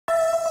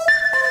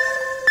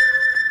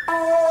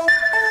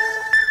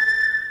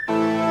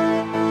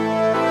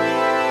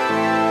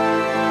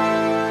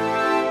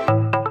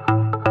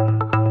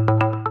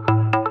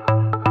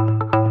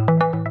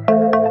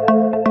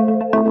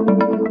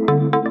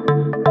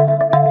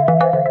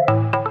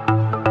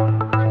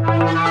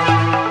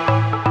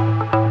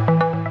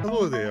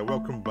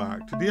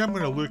am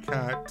going to look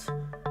at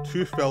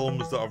two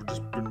films that have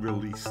just been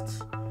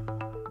released,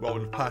 well,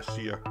 in the past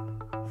year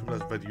from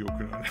this video.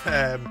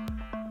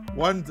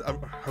 One's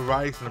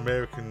Horizon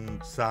American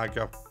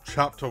Saga,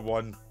 Chapter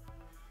 1,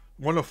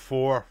 one of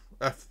four,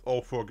 if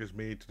all four gets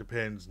made,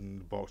 depends on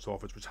the box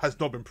office, which has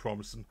not been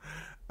promising,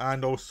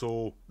 and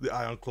also The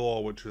Iron Claw,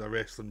 which is a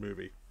wrestling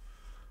movie.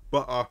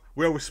 But a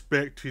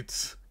well-respected,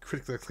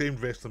 critically acclaimed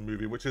wrestling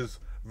movie, which is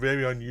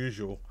very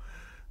unusual.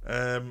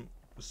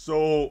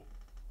 So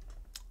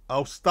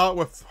I'll start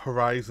with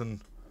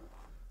Horizon.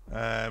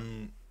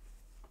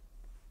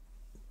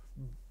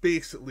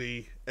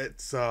 Basically,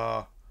 it's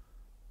a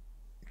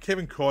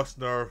Kevin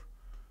Costner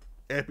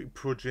epic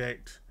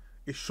project.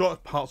 He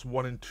shot parts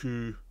 1 and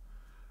 2,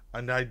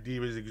 and the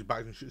idea is he goes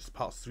back and shoots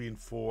parts 3 and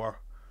 4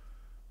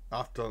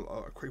 after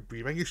a quick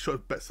brief. I think he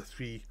shot bits of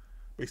 3,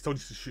 but he still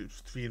needs to shoot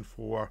 3 and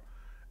 4.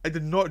 It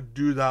did not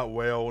do that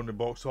well in the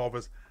box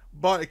office,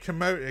 but it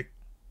came out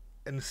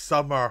in the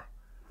summer,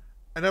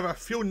 and I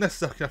feel this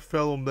is a kind of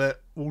film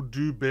that will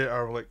do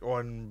better like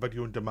on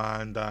video on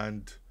demand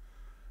and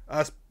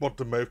as word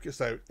of mouth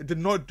gets out. It did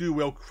not do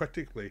well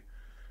critically.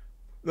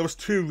 There was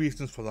two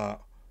reasons for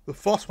that. The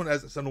first one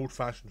is it's an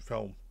old-fashioned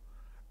film,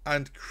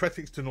 and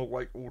critics do not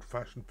like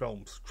old-fashioned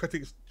films.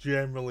 Critics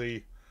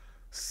generally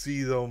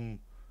see them,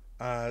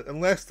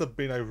 unless they've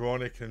been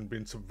ironic and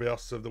been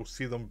subversive, they'll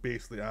see them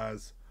basically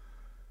as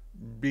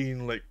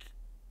being like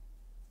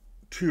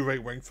too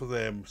right-wing for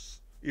them,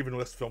 even though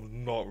this film's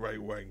not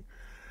right-wing.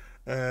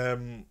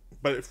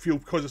 But it feels,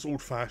 because it's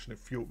old-fashioned, it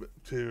feels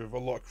to a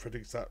lot of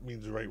critics that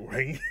means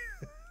right-wing.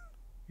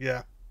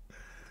 Yeah.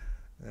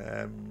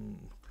 I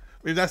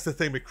mean, that's the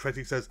thing with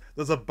critics, is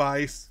there's a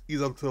bias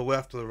either to the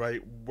left or the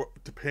right,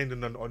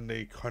 depending on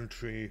the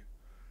country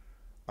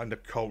and the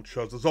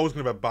cultures. There's always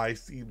going to be a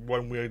bias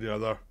one way or the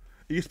other.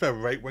 It used to be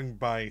a right-wing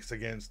bias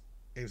against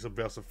any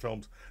subversive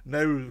films.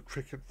 Now,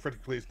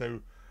 critically, it's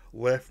now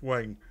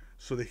left-wing,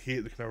 so they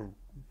hate the kind of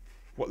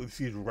what they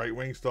see as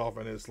right-wing stuff,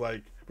 and it's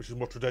like, which is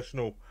more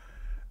traditional.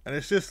 And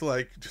it's just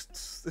like,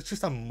 it's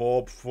just a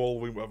mob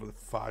following whatever the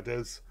fad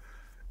is.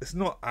 It's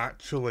not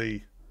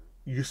actually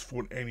useful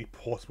in any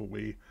possible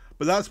way.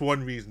 But that's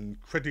one reason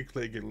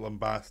critically it gets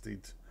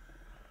lambasted.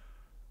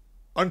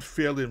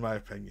 Unfairly, in my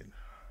opinion.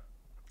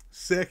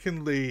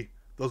 Secondly,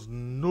 there's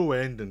no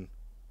ending.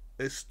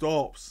 It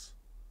stops.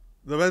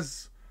 There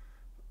is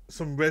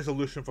some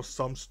resolution for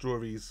some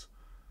stories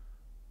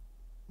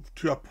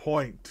to a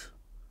point,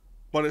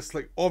 but it's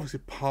like obviously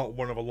part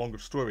one of a longer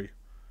story.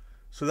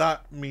 So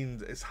that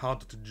means it's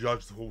harder to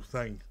judge the whole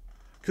thing.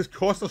 Because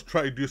Costner's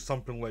trying to do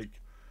something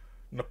like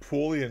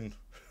Napoleon,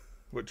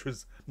 which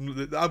was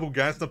the Abel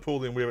Gance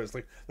Napoleon, where it's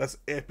like this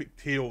epic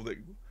tale that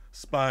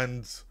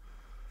spans,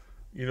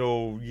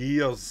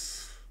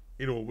 years,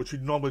 which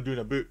you'd normally do in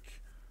a book.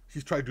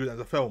 He's trying to do that as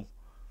a film.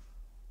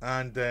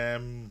 And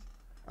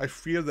I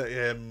fear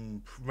that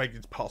might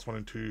get parts 1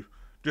 and 2,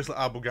 just like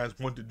Abel Gance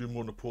wanted to do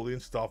more Napoleon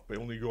stuff, but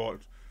only got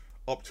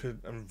up to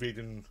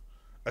invading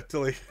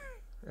Italy.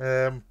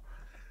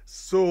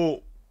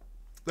 So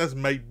this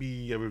might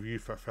be a review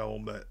for a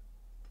film that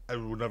it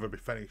will never be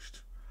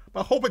finished. But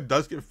I hope it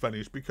does get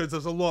finished, because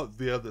there's a lot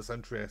there that's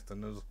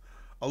interesting. There's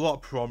a lot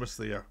of promise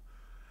there.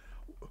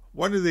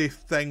 One of the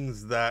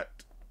things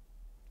that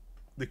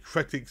the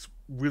critics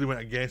really went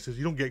against is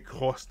you don't get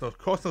Costner.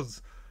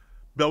 Costner's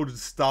building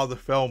star of the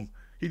film.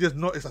 He does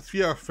not. It's a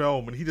 3-hour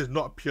film, and he does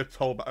not appear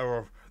till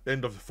about the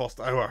end of the first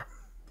hour.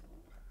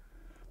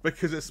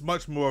 Because it's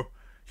much more,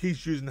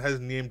 he's using his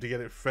name to get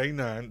it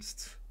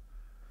financed,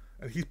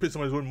 and he's put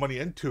some of his own money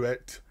into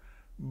it,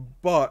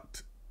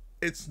 but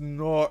it's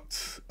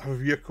not a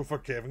vehicle for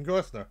Kevin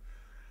Costner.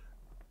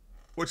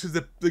 Which is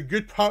the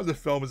good part of the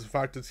film, is the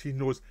fact that he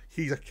knows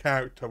he's a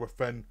character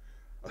within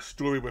a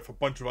story with a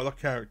bunch of other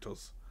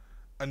characters,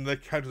 and the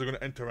characters are going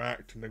to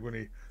interact, and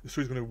the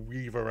story's going to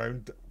weave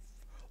around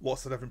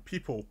lots of different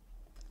people,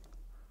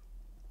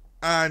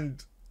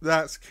 and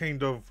that's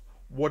kind of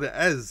what it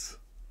is.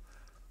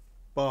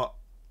 But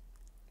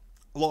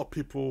a lot of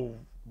people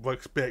were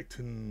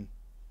expecting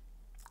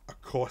a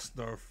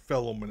Costner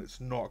film, and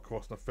it's not a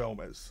Costner film.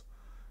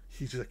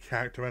 He's just a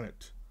character in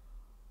it,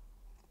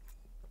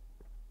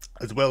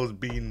 as well as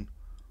being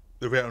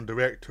the writer and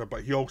director,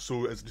 but he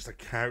also is just a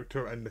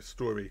character in the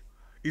story.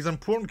 He's an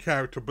important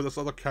character, but there's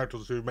other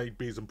characters who might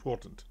be as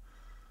important.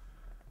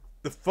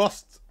 The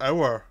first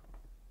hour,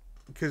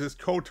 because it's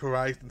called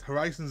Horizon.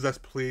 Horizon's this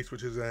place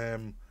which is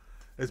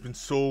has been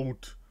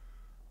sold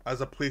as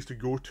a place to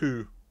go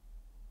to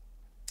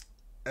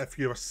if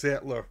you're a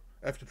settler,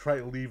 if you try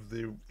to leave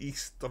the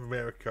east of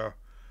America.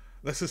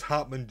 This is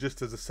happening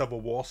just as the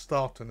Civil War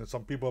starting, and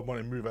some people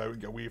want to move out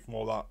and get away from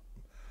all that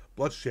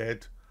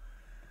bloodshed.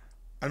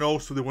 And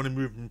also they want to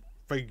move and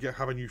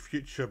have a new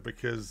future,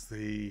 because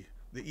the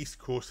East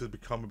Coast has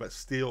become a bit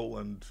stale,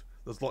 and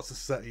there's lots of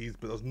cities,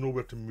 but there's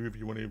nowhere to move.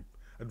 You want to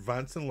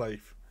advance in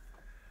life.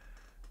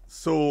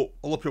 So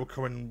a lot of people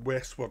coming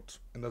westward,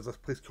 and there's this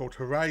place called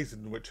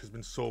Horizon which has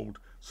been sold.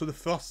 So the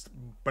first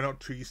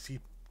binocular, you see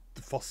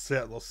the first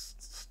settlers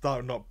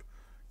starting up,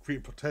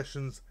 creating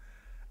petitions,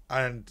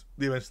 and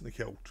they were instantly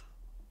killed.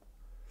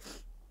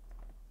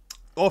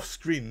 Off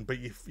screen, but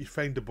you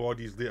find the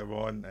bodies later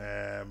on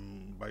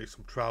by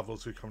some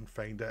travellers who come and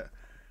find it.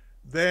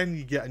 Then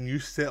you get a new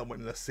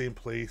settlement in the same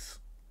place,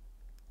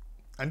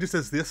 and just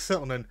as they're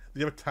settling in,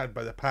 they're attacked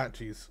by the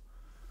Apaches,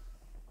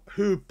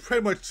 who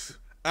pretty much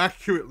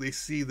accurately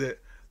see that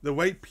the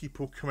white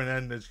people coming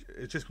in is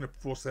just going to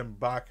force them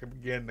back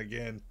again and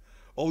again.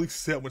 All these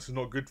settlements are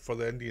not good for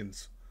the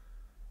Indians.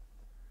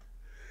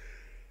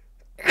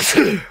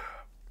 And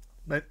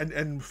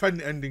within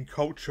the Indian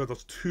culture,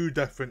 there's two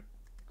different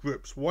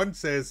groups. One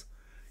says,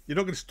 you're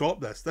not going to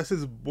stop this. This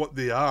is what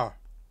they are.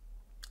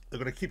 They're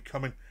going to keep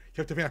coming. You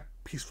have to find a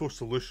peaceful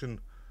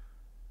solution.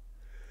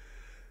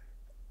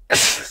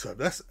 So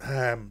this,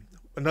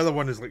 another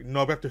one is like,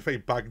 no, we have to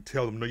fight back and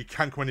tell them, no, you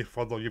can't go any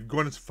further. You've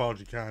gone as far as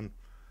you can.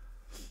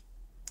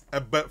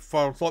 But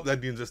for a lot of the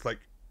Indians, it's like,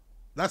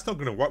 that's not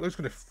going to work. They're just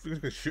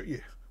going to shoot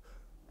you.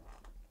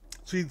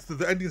 So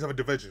the Indians have a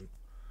division.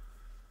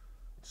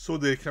 So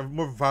the kind of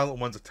more violent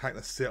ones attack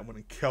the settlement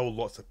and kill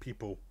lots of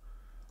people.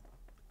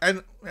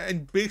 And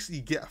basically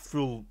you get a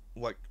full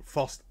like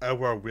first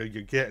hour where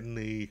you're getting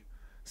the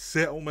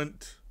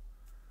settlement,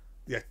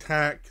 the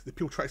attack, the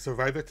people try to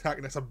survive the attack,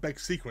 and it's a big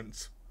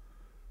sequence.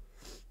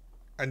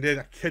 And then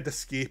a kid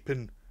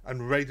escaping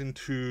and riding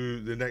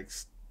to the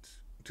next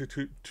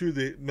to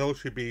the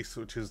military base,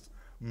 which is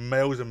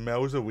miles and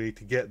miles away,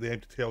 to get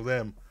them to tell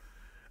them.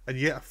 And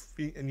you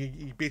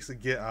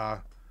basically get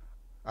a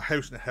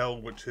house in the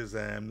hill, which is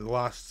the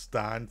last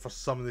stand for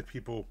some of the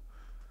people.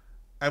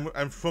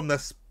 And from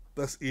this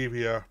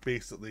area,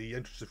 basically, you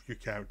introduce a few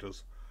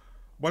characters.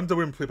 One's a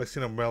woman played by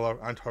Sienna Miller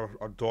and her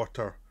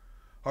daughter.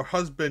 Her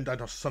husband and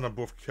her son are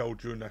both killed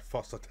during their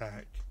first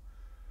attack.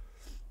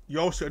 You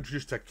also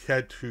introduced a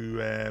kid who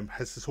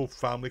has his whole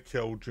family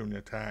killed during the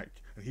attack,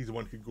 and he's the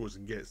one who goes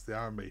and gets the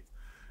army.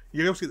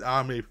 You also get the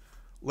army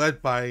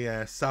led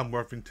by Sam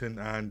Worthington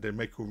and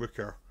Michael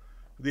Rooker.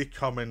 They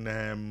come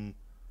and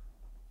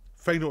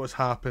find out what's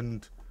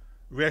happened,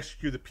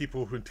 rescue the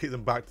people who take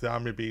them back to the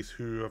army base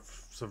who have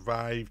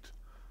survived,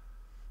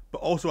 but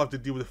also have to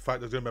deal with the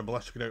fact there's going to be a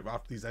militia going out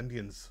after these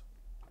Indians.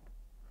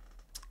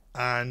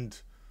 And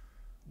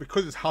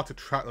because it's hard to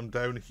track them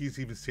down, he's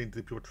even saying to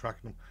the people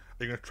tracking them,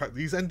 are you going to track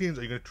these Indians,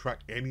 or are you going to track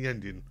any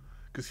Indian?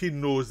 Because he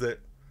knows that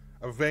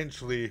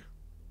eventually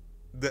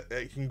that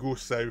it can go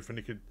south and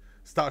he could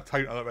start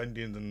attacking other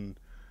Indians and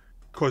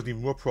causing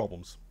even more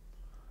problems.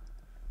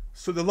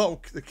 So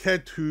the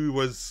kid who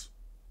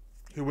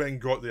went and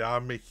got the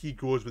army, he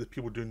goes with the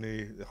people doing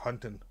the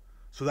hunting.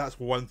 So that's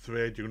one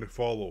thread you're going to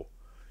follow.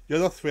 The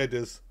other thread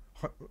is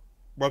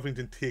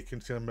Worthington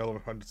taking Sienna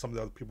Miller and some of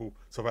the other people,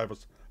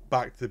 survivors,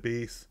 back to the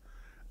base.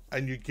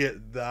 And you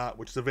get that,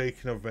 which is a very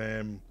kind of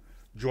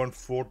John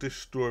Fordish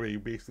story,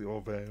 basically,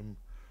 of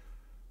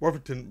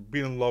Worthington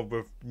being in love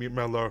with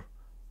Miller,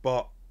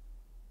 but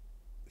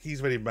he's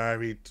very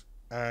married,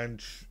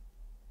 and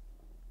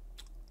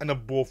they're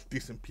both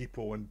decent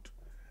people, and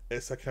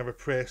it's a kind of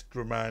repressed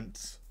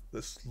romance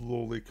that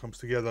slowly comes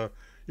together.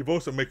 You've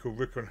also Michael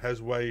Rooker and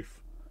his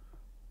wife,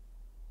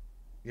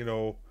 you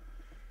know,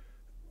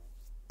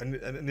 and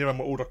they're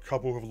an older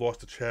couple who've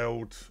lost a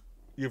child.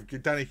 You've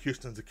got Danny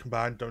Houston as the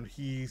commander, and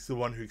he's the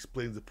one who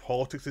explains the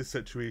politics of the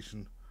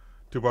situation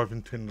to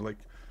Worthington, like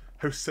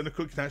how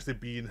cynical it can actually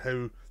be and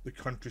how the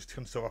country's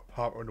torn itself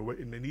apart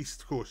in the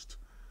East Coast.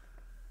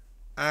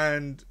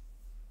 And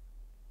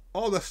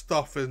all this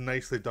stuff is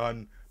nicely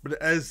done, but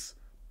it is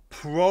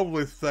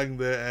probably the thing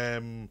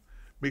that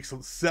makes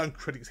certain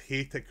critics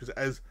hate it, because it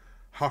is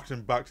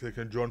harkening back to the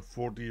kind of John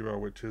Ford era,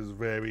 which is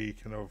very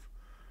kind of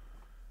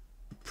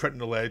printing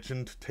the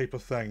legend type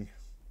of thing.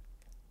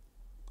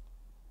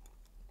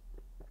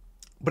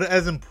 But it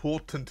is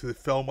important to the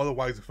film,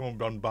 otherwise the film would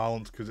be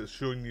unbalanced, because it's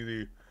showing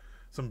you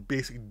some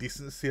basic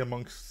decency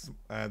amongst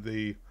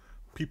the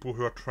people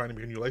who are trying to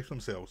make a new life for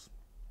themselves.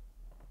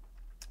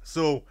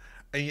 So,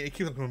 and you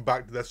keep on coming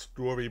back to this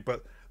story,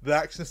 but the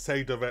action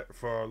side of it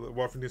for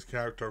Worthington's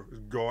character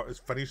is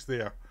finished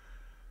there.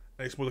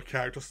 And it's more the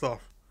character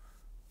stuff.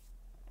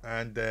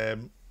 And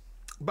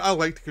but I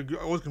liked it.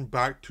 I was going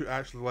back to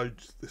actually allow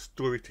the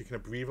story to kind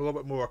of breathe a little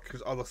bit more,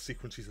 because other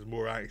sequences has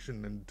more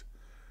action, and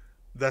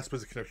this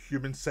was the kind of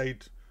human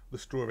side of the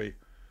story.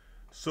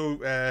 So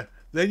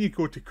then you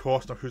go to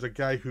Costner, who's a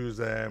guy who's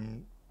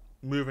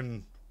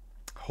moving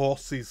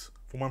horses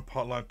from one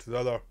part of the land to the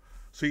other.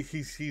 So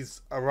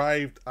he's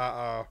arrived at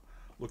a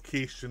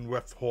location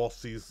with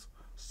horses.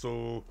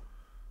 So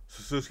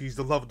he's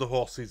the lover of the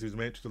horses. He's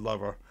meant to the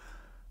lover,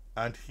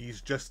 and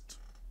he's just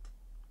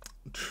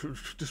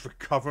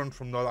recovering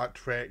from all that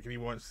trek, and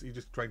he's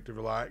just trying to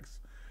relax.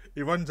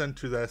 He runs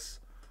into this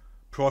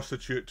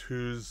prostitute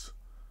who's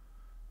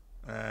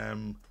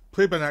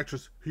played by an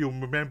actress who you'll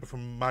remember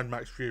from Mad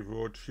Max Fury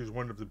Road. She was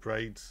one of the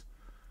brides,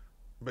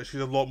 but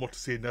she's a lot more to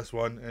say in this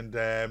one.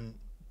 And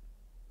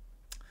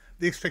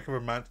they strike a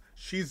romance.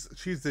 She's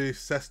the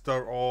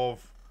sister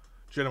of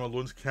Jenna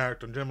Malone's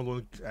character, and Jenna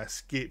Malone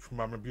escaped from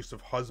an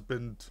abusive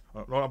husband,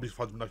 not abusive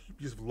husband, an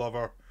abusive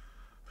lover,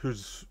 who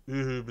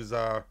was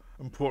a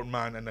important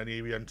man in an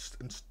area,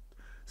 and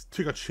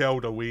took a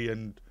child away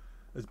and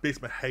has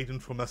basically been hiding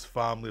from this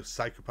family of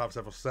psychopaths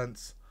ever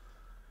since.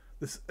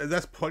 At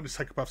this point, the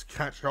psychopaths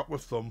catch up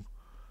with them.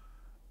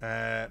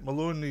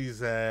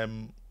 Maloney's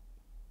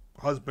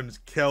husband is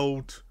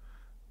killed.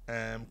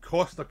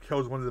 Costner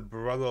kills one of the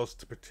brothers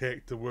to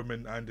protect the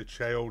woman and the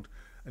child,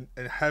 and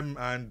him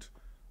and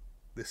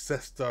the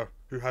sister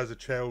who has a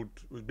child,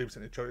 who was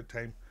babysitting the child at the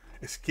time,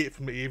 escape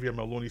from the area.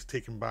 Maloney's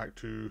taken back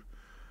to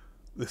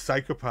the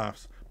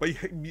psychopaths. But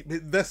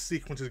this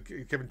sequence is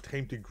given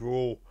time to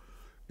grow,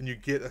 and you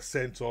get a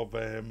sense of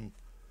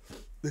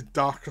the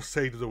darker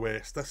side of the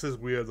West. This is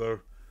where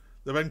they're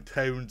in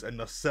towns and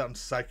there's certain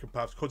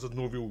psychopaths because there's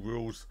no real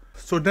rules.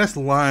 So in this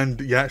land,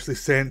 you actually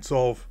sense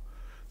of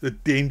the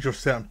danger of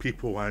certain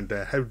people and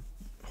how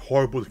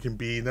horrible they can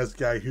be. And this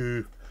guy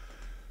who,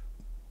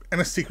 in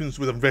a sequence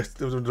with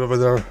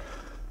their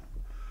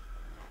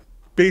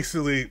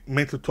basically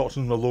mental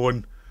torturing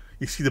Malone,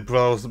 you see the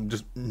brother's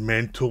just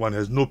mental and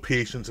has no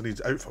patience and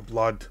he's out for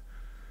blood.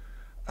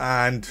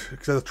 And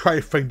because they're trying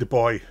to find the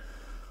boy.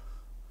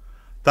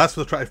 That's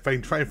what they're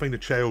trying to find the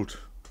child.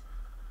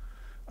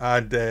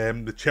 And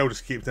the child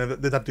escapes, and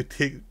they'd have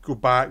to go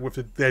back with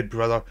the dead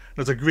brother. And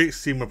there's a great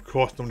scene with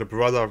Costner and the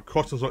brother.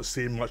 Costner's not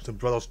saying much, the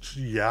brother's just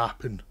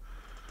yapping,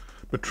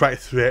 but try to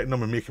threaten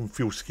him and make him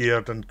feel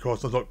scared, and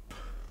Costner's not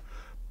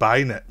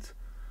buying it.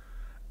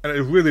 And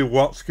it really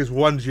works because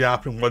one's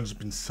yapping, one's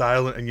been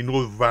silent, and you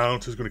know the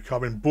violence is going to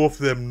come, and both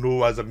of them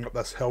know as they're up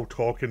this hill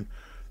talking,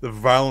 the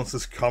violence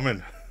is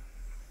coming.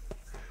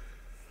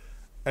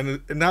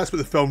 And that's what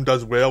the film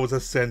does well, is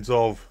this sense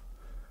of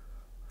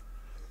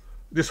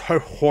just how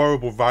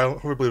horribly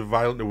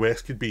violent the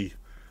West could be.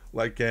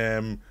 Like,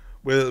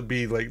 whether it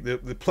be like the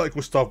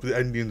political stuff with the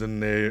Indians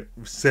and the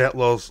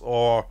settlers,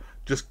 or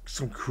just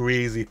some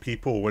crazy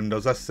people, when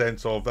there's this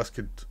sense of this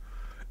could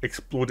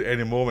explode at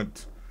any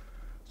moment.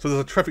 So there's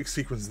a terrific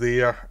sequence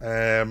there,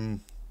 and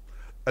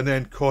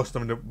then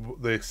Costner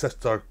and the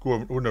sister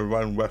go on a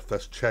run with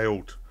this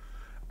child,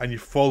 and you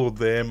follow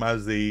them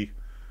as they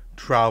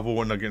travel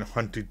and they're getting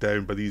hunted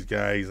down by these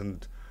guys,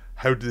 and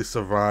how do they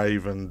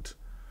survive, and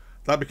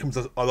that becomes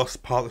the other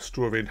part of the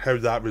story and how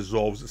that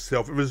resolves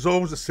itself. It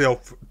resolves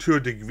itself to a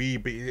degree,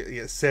 but you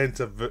get a sense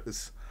of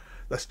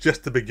that's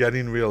just the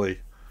beginning, really.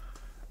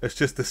 It's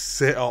just the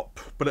setup,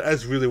 but it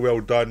is really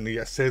well done. You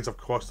get a sense of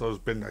Costner's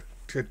been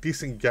a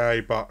decent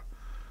guy, but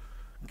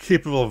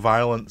capable of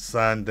violence,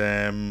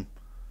 and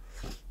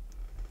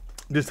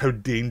just how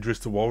dangerous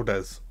the world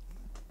is.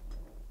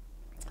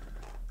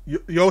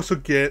 You also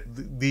get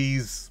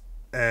these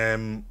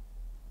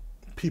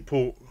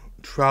people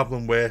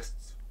travelling west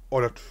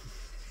on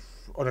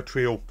a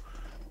trail,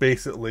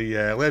 basically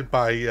led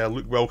by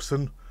Luke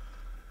Wilson.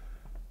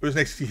 It was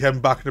nice to see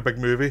him back in a big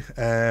movie.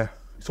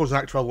 He's always an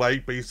actor I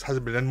like, but he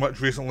hasn't been in much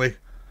recently.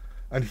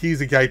 And he's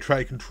the guy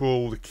trying to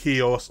control the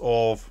chaos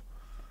of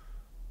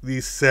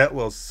these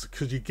settlers,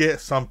 because you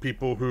get some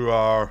people who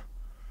are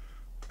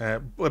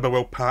led by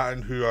Will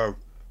Patton, who are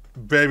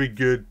very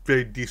good,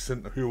 very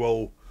decent, who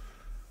will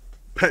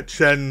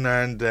pitch in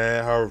and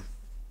are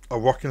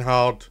working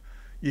hard.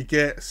 You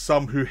get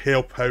some who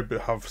help out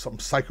but have some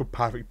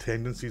psychopathic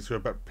tendencies, who are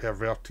a bit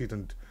perverted,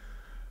 and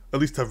at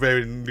least a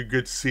very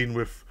good scene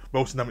with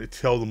Wilson having to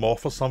tell them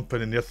off or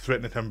something and they're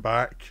threatening him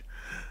back.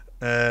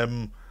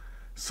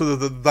 So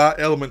that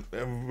element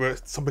where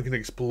something can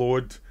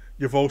explode.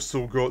 You've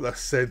also got this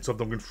sense of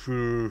them going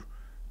through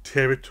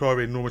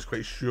territory and no one's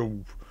quite sure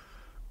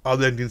are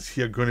the Indians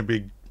here going to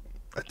be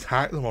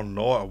attack them or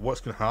not, or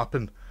what's going to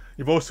happen.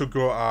 You've also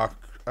got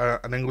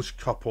an English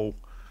couple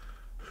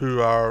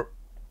who are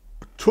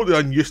totally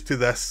unused to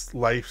this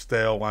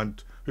lifestyle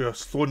and who are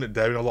slowing it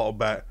down a little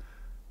bit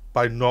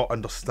by not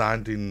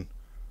understanding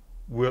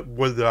where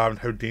they are and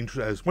how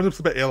dangerous it is. One of them was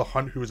a bit Ella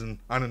Hunt, who was in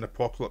an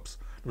Apocalypse.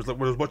 It was like,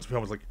 when I was watching the film,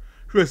 I was like,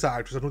 who is that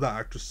actress? I know that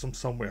actress from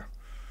somewhere.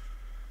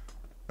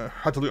 I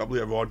had to look up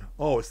later on.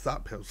 Oh, it's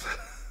that person.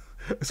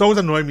 It's always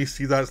annoying me to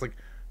see that. It's like,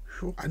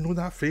 I know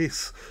that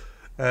face.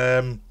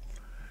 But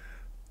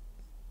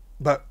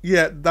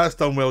yeah, that's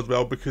done well as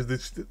well, because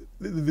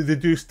they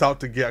do start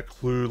to get a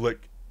clue,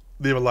 like,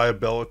 their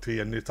reliability,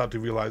 and they start to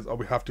realise, oh,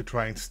 we have to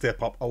try and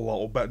step up a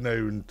little bit now,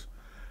 and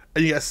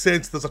you get a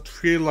sense there's a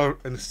trailer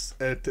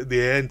at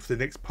the end for the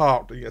next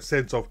part, and you get a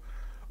sense of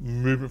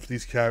movement for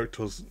these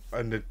characters,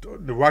 and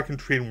the Wagon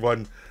Train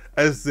one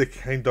is the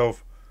kind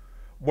of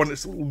one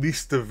that's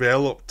least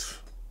developed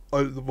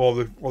out of all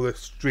the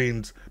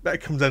strains, but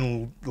it comes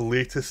in the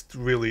latest,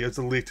 really, as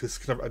the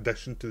latest kind of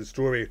addition to the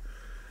story.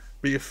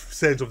 But you have a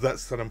sense of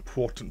that's an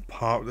important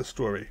part of the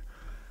story.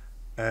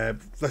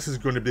 This is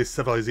going to be a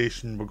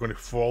civilization we're going to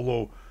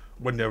follow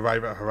when they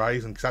arrive at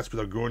Horizon, because that's where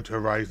they're going to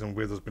Horizon,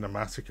 where there's been a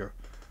massacre.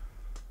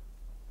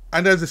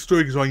 And as the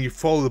story goes on, you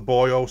follow the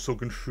boy also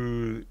going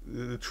through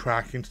the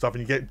tracking stuff,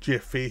 and you get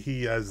Jeff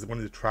Fahey as one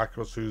of the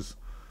trackers, who's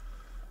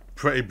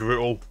pretty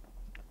brutal.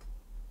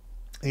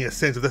 And you get a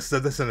sense of this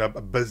is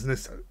a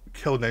business,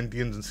 killing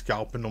Indians and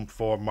scalping them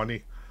for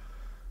money.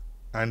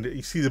 And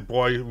you see the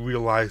boy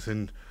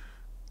realising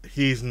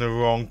he's in the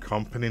wrong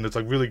company, and there's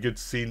a really good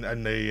scene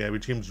in the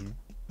with James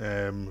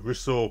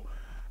Russo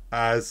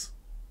as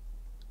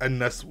in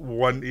this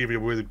one area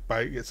where the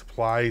bike gets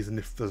supplies, and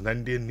if there's an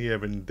Indian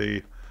near, and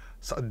the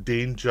sort of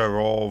danger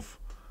of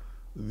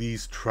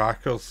these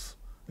trackers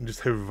and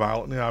just how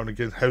violent they are, and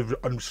again how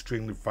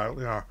unrestrained violent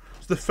they are.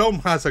 So the film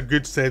has a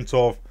good sense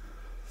of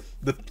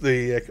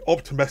the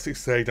optimistic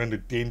side and the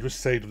dangerous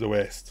side of the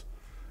West,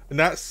 and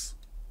that's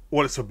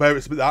what it's about.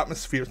 It's about the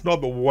atmosphere. It's not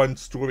about one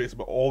story. It's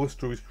about all the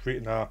stories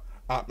creating a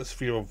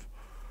atmosphere of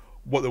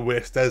what the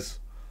West is.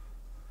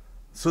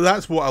 So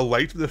that's what I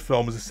liked with the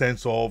film, is a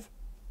sense of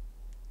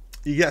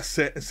you get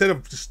set, instead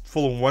of just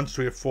following one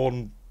story, you're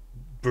following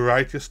a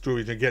variety of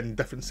stories. You're getting a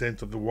different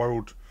sense of the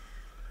world,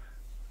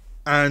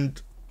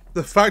 and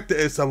the fact that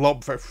it's a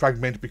lot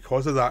fragmented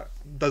because of that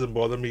doesn't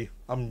bother me.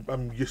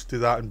 I'm used to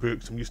that in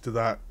books. I'm used to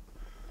that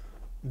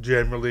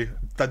generally.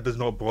 That does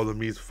not bother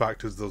me. The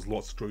fact is, there's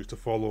lots of stories to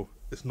follow.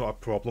 It's not a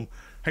problem.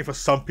 I think for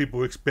some people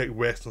who expect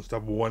westerns to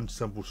have one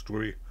simple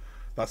story,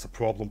 that's a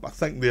problem. But I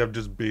think they have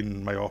just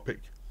been myopic.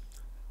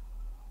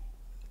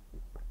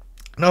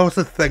 And I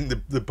also think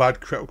the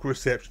bad critical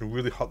reception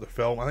really hurt the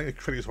film. I think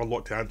the critics have a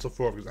lot to answer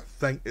for, because I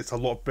think it's a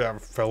lot better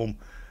film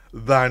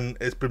than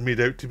it's been made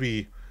out to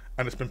be,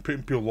 and it's been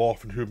putting people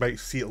off and who might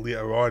see it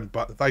later on.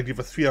 But the idea of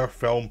a 3-hour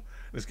film and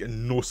it's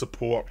getting no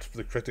support for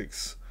the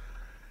critics,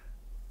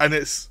 and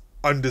it's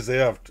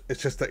undeserved.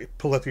 It's just that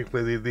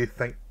politically they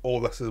think,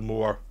 oh, this is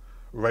more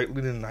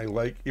right-leaning than I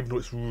like, even though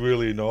it's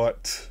really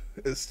not.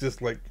 It's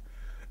just like,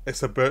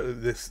 it's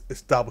about this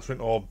establishment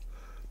of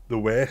the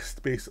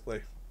West,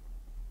 basically.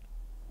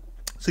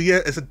 So yeah,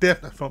 it's a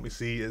definite film to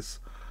see. It's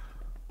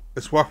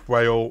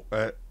worthwhile.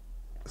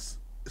 It's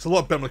a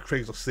lot better than the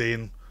critics are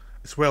saying.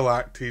 It's well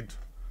acted.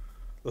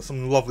 There's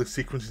some lovely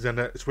sequences in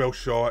it. It's well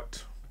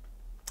shot.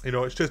 You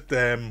know, it's just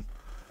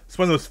it's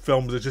one of those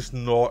films that's just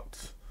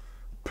not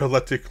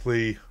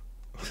politically,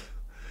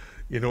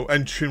 you know,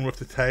 in tune with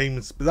the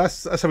times. But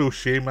that's a real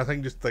shame. I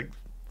think just like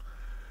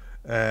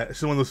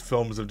it's one of those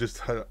films that just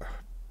had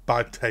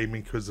bad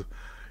timing because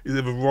they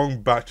have a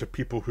wrong batch of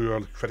people who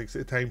are the critics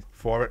at the time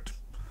for it.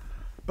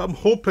 But I'm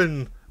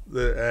hoping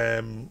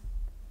that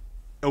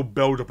it'll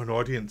build up an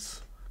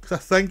audience, because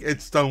I think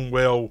it's done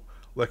well,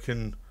 like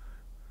on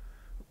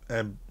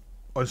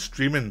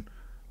streaming,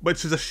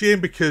 which is a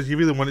shame because you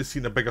really want to see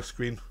it on a bigger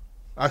screen.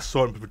 I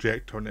saw it on the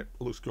projector and it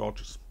looks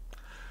gorgeous.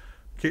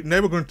 Okay,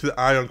 now we're going to the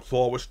Iron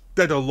Claw, which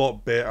did a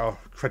lot better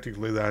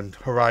critically than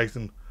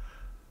Horizon,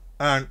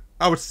 and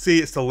I would say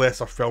it's the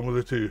lesser film of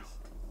the two.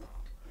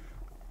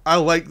 I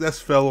like this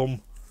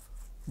film,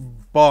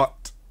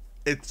 but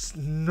it's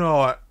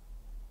not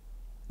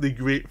the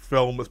great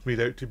film it's made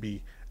out to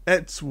be.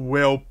 It's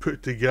well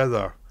put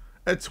together.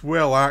 It's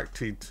well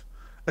acted.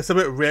 It's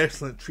about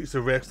wrestling. It treats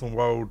the wrestling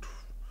world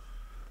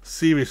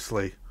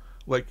seriously.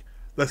 Like,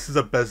 this is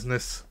a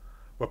business.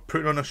 We're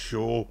putting on a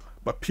show,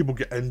 but people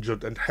get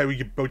injured, and how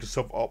you build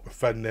yourself up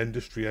within the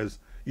industry is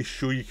you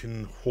show you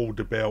can hold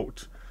the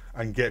belt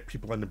and get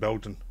people in the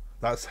building.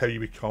 That's how you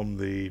become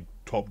the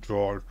top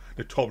drawer.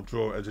 The top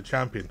drawer is a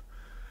champion.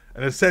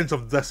 In a sense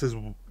of this is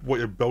what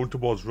you're building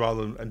towards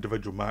rather than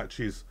individual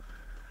matches,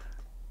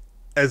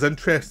 is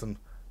interesting,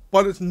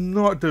 but it's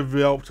not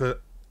developed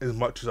as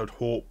much as I'd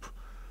hope.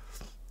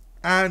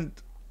 And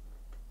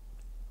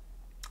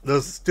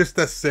there's just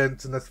this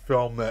sense in this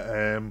film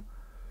that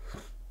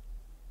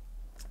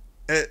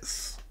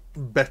it's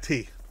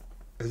bitty,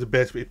 is the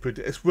best way to put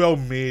it. It's well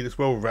made, it's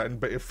well written,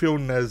 but your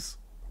feeling is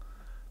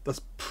there's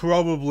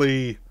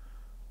probably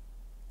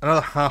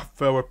another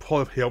half hour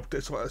probably have helped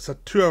it. It's a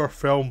 2-hour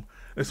film.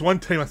 It's one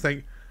time I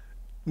think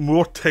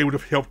more time would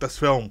have helped this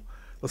film.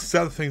 There's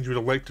certain things you would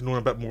have liked to know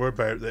a bit more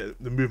about that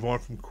they move on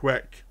from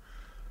quick,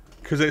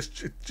 because it's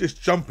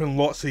just jumping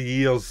lots of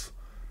years,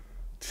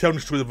 telling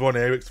the story of Von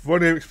Erichs. Von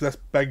Erichs was this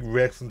big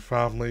wrestling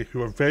family who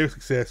were very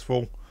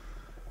successful,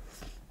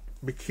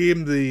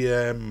 became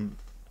the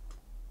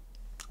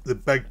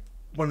big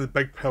one of the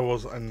big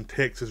pillars in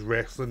Texas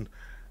wrestling,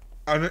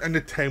 and in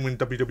the time when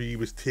WWE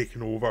was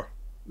taking over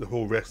the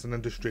whole wrestling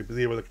industry, but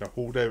they were the kind of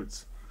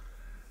holdouts.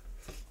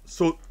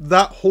 So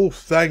that whole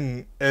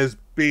thing is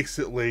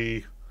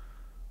basically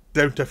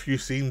down to a few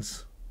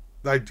scenes.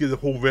 The idea the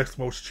whole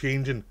wrestling world's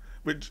changing,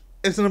 which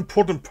is an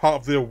important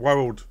part of their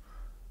world,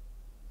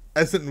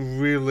 isn't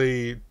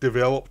really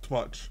developed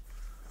much.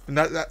 And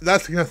that's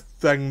the kind of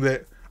thing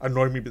that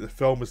annoyed me about the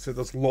film, is that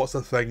there's lots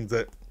of things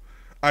that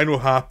I know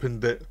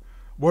happened that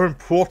were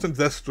important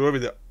to this story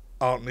that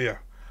aren't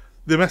there.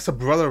 They miss a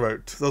brother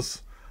out.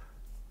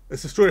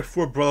 It's a story of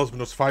 4 brothers when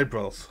there's 5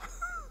 brothers.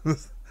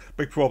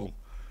 Big problem.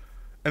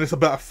 And it's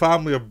about a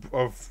family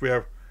of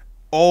where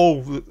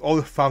all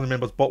the family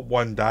members but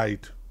one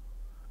died.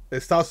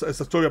 It's a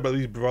story about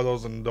these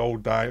brothers and they all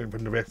died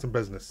from the wrestling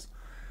business.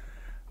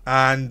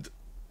 And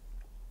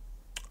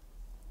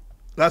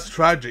that's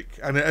tragic,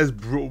 and it is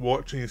brutal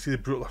watching. You see the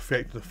brutal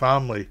effect of the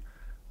family.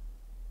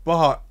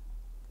 But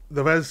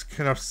there is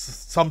kind of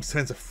some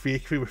sense of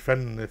fakery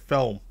within the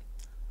film.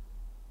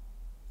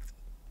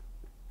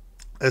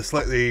 It's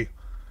like they're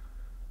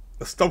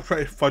still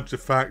trying to fudge the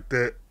fact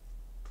that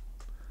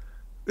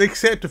they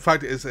accept the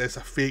fact that it's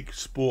a fake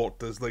sport.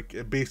 There's like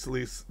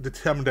basically it's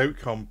determined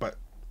outcome, but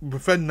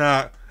within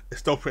that,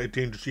 it's still pretty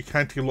dangerous. You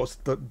can take lots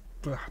of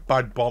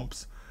bad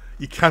bumps.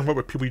 You can work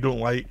with people you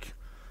don't like.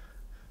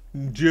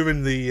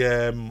 During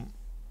the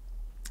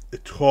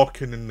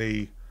talking and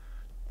the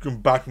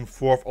going back and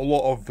forth, a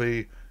lot of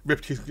the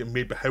reputations get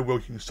made by how well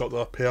you can insult the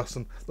other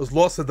person. There's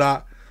lots of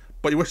that,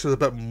 but you wish there was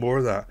a bit more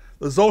of that.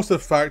 There's also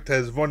the fact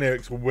that Von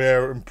Erichs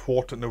were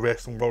important in the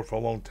wrestling world for a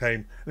long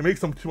time. It makes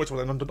them too much of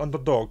an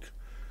underdog.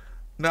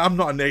 Now, I'm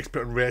not an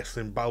expert in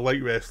wrestling, but I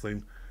like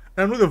wrestling.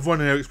 And I know the Von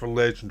Erichs were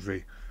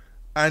legendary.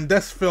 And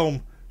this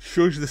film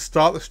shows you the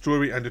start of the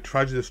story and the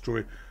tragedy of the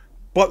story.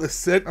 But the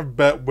centre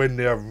bit when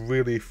they're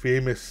really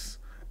famous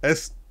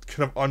is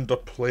kind of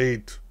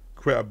underplayed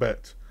quite a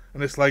bit.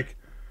 And it's like,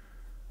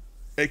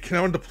 it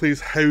kind of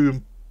underplays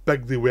how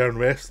big they were in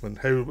wrestling,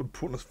 how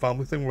important this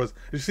family thing was.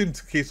 It just seems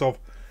a case of,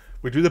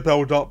 we do the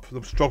build up,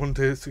 them struggling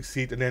to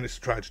succeed, and then it's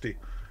tragedy.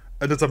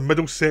 And there's a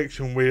middle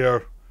section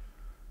where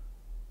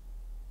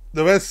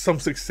there is some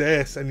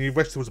success, and you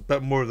wish there was a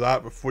bit more of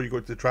that before you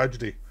go to the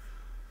tragedy.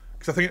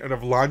 Because I think it would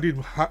have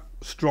landed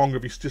stronger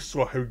if you just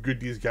saw how good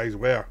these guys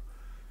were,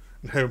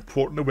 and how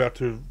important they were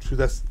to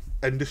this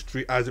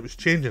industry as it was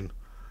changing.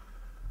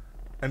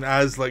 And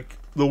as like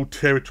the old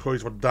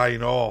territories were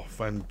dying off,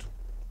 and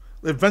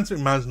Vince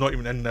McMahon's not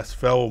even in this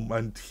film,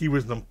 and he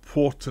was an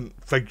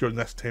important figure in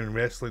this time in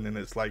wrestling, and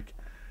it's like,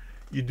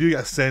 you do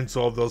get a sense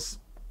of there's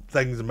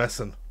things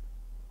missing.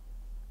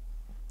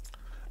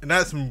 And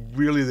that's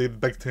really the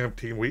big thing I'm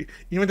taking away.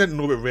 Even if I didn't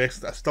know about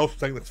wrestling, I still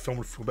think this film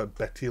would feel a bit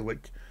bitty,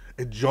 like,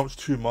 it jumps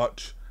too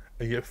much,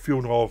 and you get a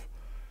feeling of,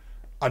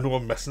 I know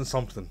I'm missing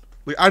something.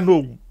 Like, I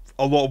know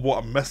a lot of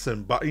what I'm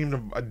missing, but even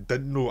if I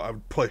didn't know, I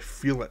would probably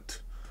feel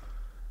it.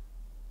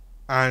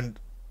 And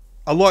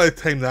a lot of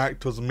the time the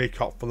actors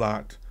make up for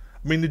that.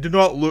 I mean, they do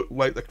not look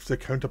like their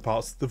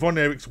counterparts. The Von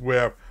Erichs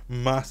were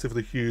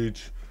massively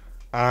huge,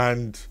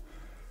 and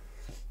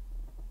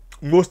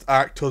most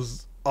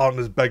actors aren't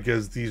as big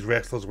as these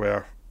wrestlers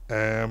were.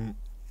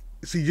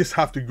 So you just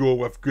have to go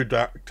with good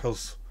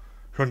actors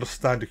who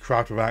understand the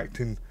craft of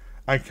acting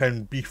and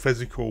can be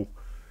physical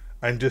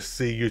and just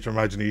say use your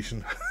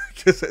imagination.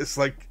 Because it's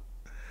like,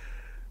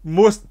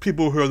 most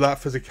people who are that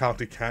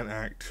physicality can't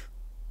act.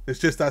 That's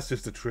just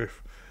the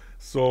truth.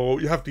 So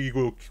you have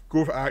to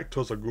go for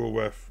actors or go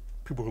with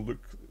people who look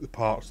the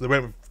part. So they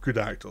went with good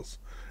actors,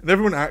 and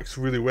everyone acts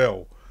really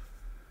well.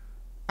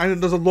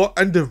 And there's a lot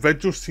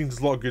individual scenes,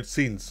 a lot of good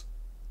scenes.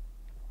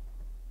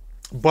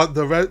 But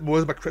what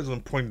was my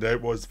criticism pointed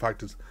out was the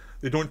fact is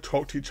they don't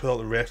talk to each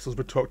other. The wrestlers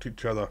would talk to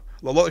each other.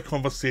 A lot of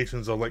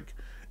conversations are like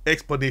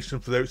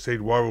explanations for the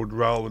outside world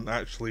rather than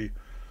actually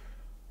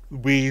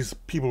ways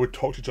people would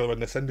talk to each other in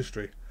this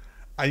industry.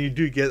 And you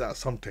do get that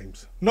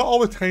sometimes. Not all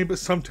the time, but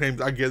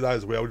sometimes I get that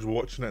as well. Just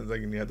watching it and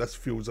thinking, yeah, this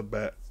feels a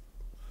bit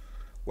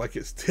like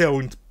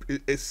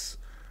it's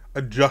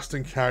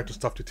adjusting character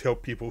stuff to tell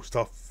people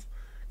stuff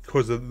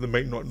because they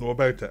might not know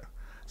about it.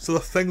 So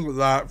there's things like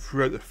that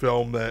throughout the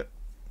film that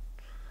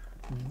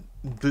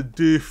they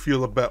do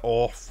feel a bit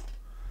off.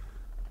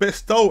 But it's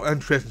still an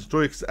interesting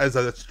story because it is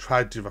a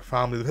tragedy of a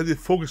family. They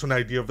focus on the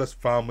idea of this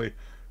family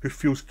who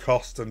feels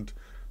cursed, and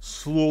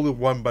slowly,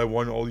 one by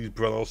one, all these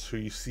brothers who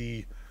you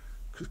see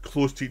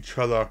close to each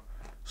other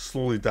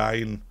slowly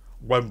dying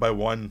one by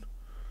one.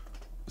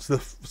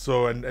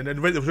 And there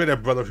was already a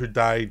brother who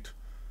died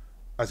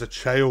as a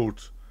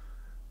child,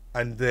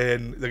 and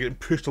then they're getting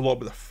pushed a lot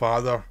by the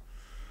father,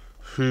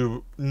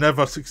 who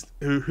was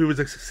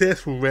a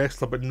successful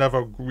wrestler but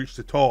never reached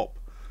the top.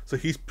 So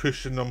he's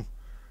pushing them,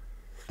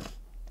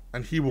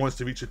 and he wants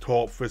to reach the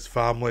top for his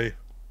family.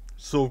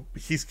 So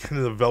he's kind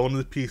of the villain of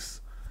the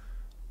piece,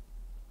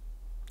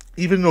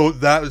 even though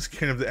that is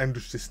kind of the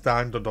industry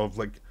standard of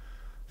like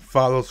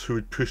fathers who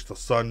would push their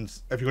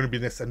sons. If you're going to be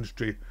in this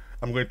industry,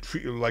 I'm going to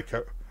treat you like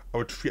I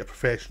would treat a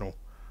professional,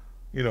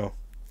 you know.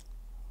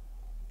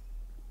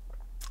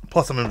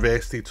 Plus, I'm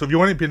invested. So if you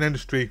want to be in the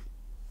industry,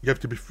 you have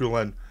to be full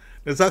in.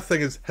 There's that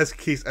thing is, his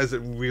case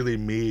isn't really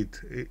made.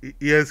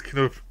 He is kind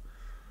of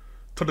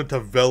turned into a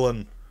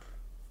villain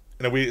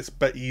in a way that's a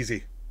bit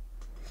easy.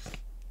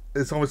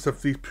 It's almost as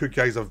if these poor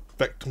guys are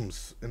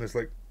victims, and it's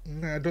like,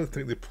 nah, I don't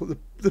think they probably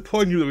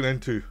knew what they were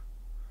into,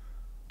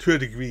 to a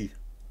degree.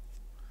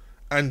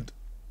 And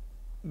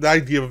the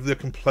idea of the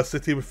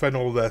complicity within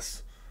all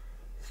this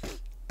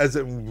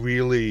isn't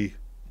really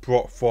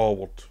brought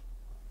forward.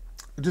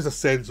 Just a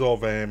sense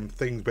of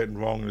things went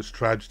wrong in this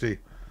tragedy,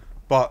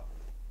 but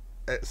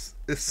it's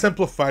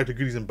simplified to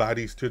goodies and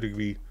baddies to a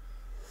degree,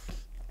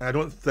 and I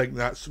don't think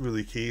that's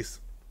really the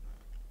case.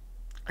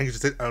 I think it's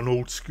just an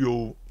old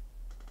school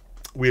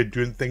way of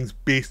doing things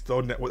based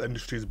on what the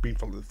industry has been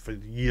for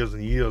years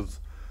and years,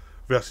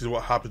 versus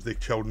what happens to the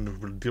children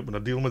when they're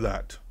dealing with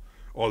that,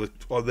 or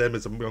them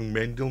as young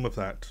men dealing with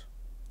that.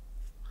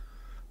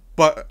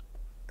 But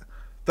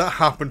that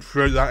happened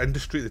throughout that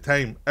industry at the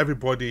time.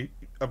 Everybody,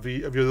 if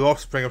you're the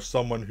offspring of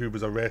someone who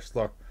was a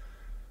wrestler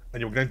and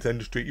you were going into the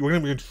industry, you were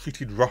going to be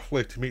treated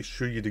roughly to make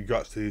sure you had the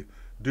guts to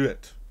do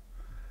it.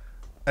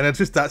 And it's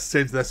just that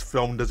sense this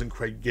film doesn't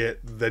quite get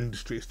the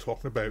industry it's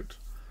talking about.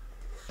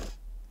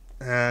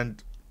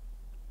 And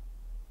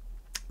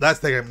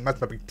that's my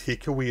big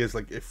takeaway, is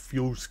like it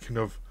feels kind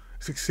of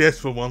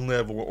successful on one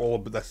level, all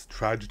about this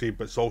tragedy,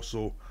 but it's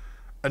also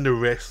in the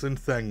wrestling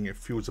thing it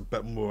feels a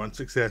bit more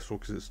unsuccessful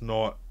because it's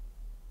not,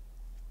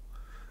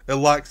 it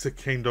lacks a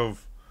kind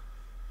of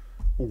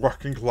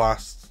working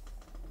class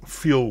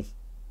feel,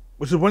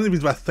 which is one of the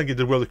reasons why I think it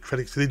did well with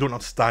critics, because they don't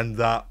understand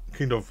that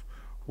kind of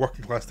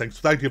working class thing. So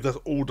the idea of this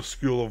older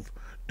school of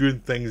doing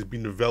things,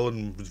 being the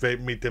villain,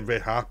 made them very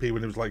happy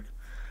when it was like,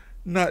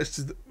 nah, it's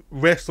just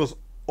wrestlers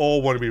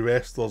all want to be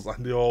wrestlers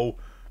and they all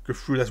go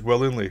through this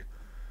willingly.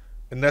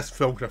 And this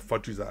film kind of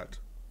fudges that.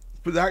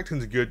 But the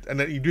acting's good, and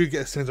then you do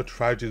get a sense of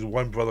tragedy as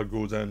one brother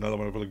goes in, another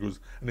brother goes,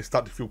 and they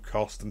start to feel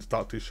cursed and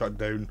start to shut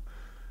down.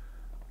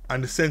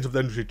 And the sense of the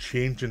industry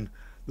changing,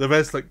 there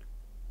is like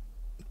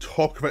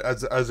talk of it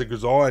as it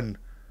goes on,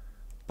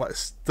 but it's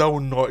still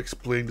not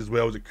explained as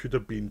well as it could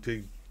have been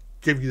to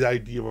give you the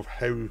idea of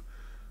how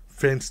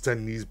fenced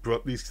in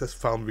this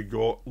family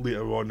got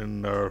later on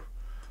in their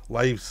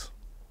lives.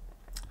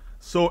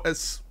 So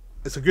it's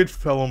a good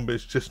film, but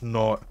it's just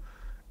not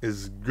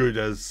as good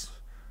as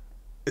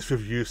its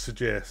reviews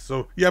suggest.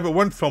 So yeah, but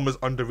one film is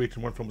underrated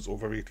and one film is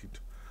overrated.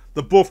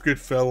 They're both good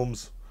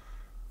films.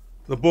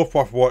 They're both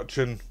worth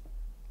watching,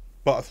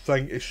 but I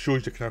think it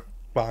shows you kind of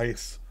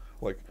bias,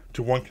 like,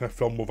 to one kind of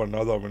film over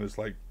another, when it's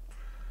like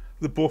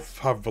they both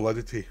have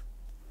validity.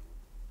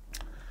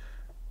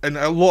 And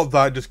a lot of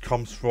that just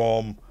comes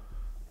from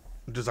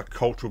just a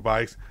cultural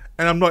bias.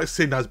 And I'm not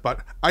saying that's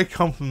bad. I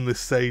come from the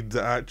side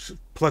that actually,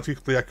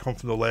 politically, I come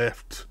from the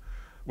left,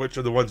 which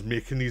are the ones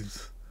making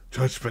these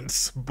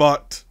judgments.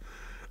 But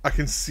I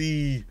can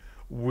see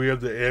where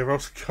the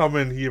errors come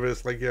in here.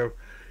 It's like you're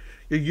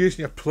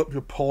using your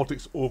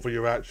politics over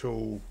your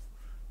actual,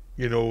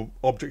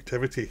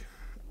 objectivity,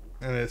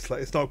 and it's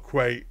like it's not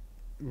quite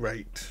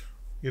right.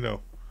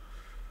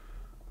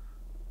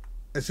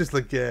 It's just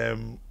like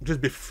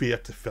just be fair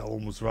to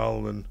films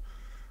rather than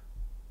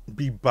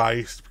be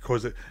biased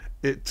because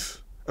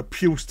it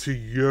appeals to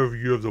your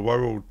view of the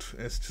world.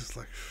 It's just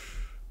like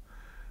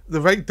the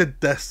right did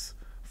this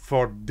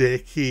for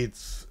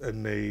decades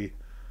from 30s,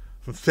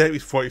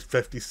 40s,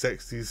 50s,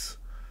 60s,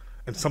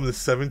 and some of the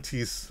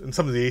 70s and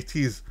some of the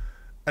 80s,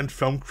 and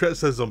film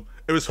criticism.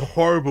 It was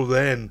horrible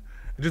then,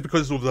 and just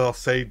because it's over the other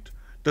side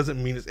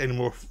doesn't mean it's any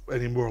more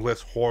or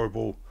less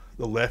horrible.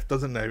 The left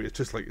doesn't now. It's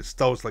just like it's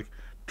like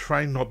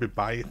try and not be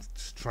biased.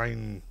 Just try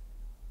and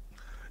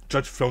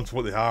judge films for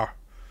what they are.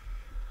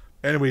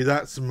 Anyway,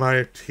 that's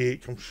my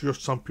take. I'm sure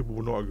some people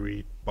will not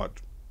agree,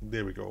 but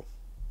there we go.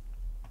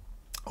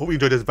 Hope you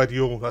enjoyed this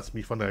video. That's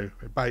me for now.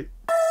 Bye.